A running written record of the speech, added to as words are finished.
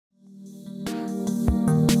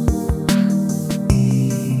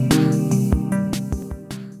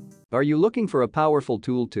Are you looking for a powerful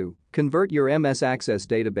tool to convert your MS Access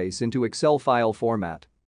database into Excel file format?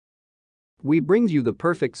 We bring you the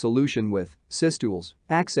perfect solution with SysTools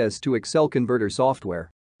Access to Excel Converter software.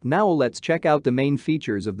 Now let's check out the main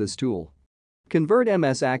features of this tool. Convert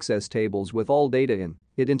MS Access tables with all data in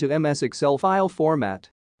it into MS Excel file format.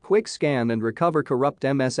 Quick scan and recover corrupt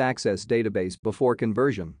MS Access database before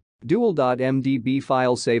conversion. Dual.mdb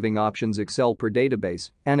file saving options: Excel per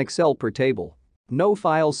database and Excel per table. No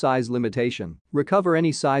file size limitation, recover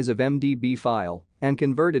any size of MDB file and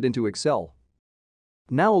convert it into Excel.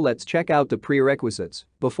 Now let's check out the prerequisites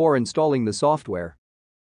before installing the software.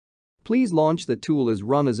 Please launch the tool as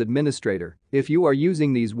run as administrator if you are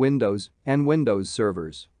using these Windows and Windows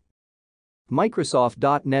servers.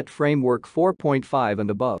 Microsoft.NET Framework 4.5 and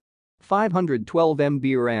above. 512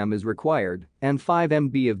 MB RAM is required and 5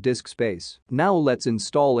 MB of disk space. Now let's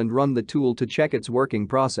install and run the tool to check its working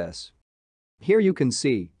process. Here you can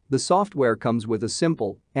see, the software comes with a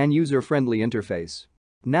simple and user-friendly interface.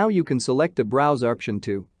 Now you can select the browse option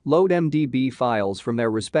to load MDB files from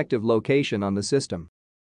their respective location on the system.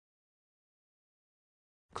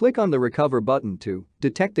 Click on the Recover button to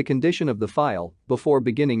detect the condition of the file before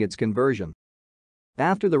beginning its conversion.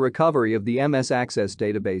 After the recovery of the MS Access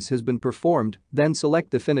database has been performed, then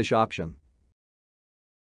select the Finish option.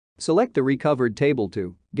 Select the recovered table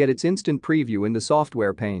to get its instant preview in the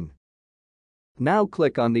software pane. Now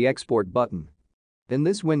click on the Export button. In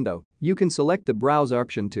this window, you can select the Browse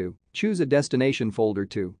option to choose a destination folder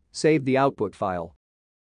to save the output file.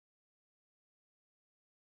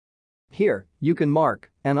 Here, you can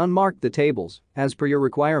mark and unmark the tables as per your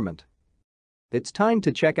requirement. It's time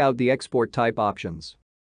to check out the export type options.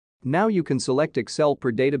 Now you can select Excel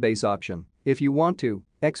per database option if you want to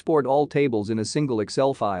export all tables in a single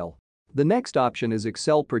Excel file. The next option is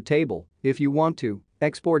Excel per table if you want to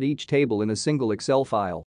export each table in a single Excel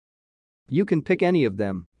file. You can pick any of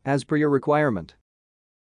them as per your requirement.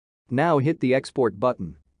 Now hit the Export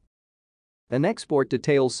button. An export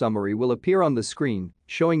details summary will appear on the screen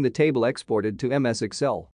showing the table exported to MS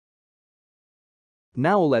Excel.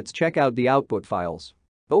 Now let's check out the output files.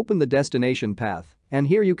 Open the destination path and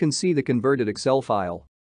here you can see the converted Excel file.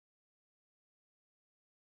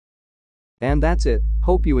 And that's it.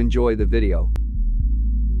 Hope you enjoy the video.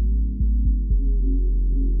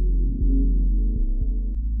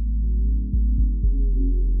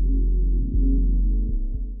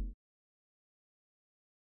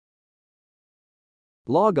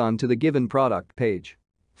 Log on to the given product page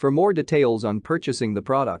for more details on purchasing the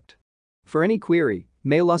product. For any query,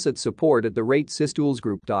 mail us at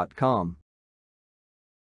support@systoolsgroup.com.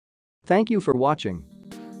 Thank you for watching.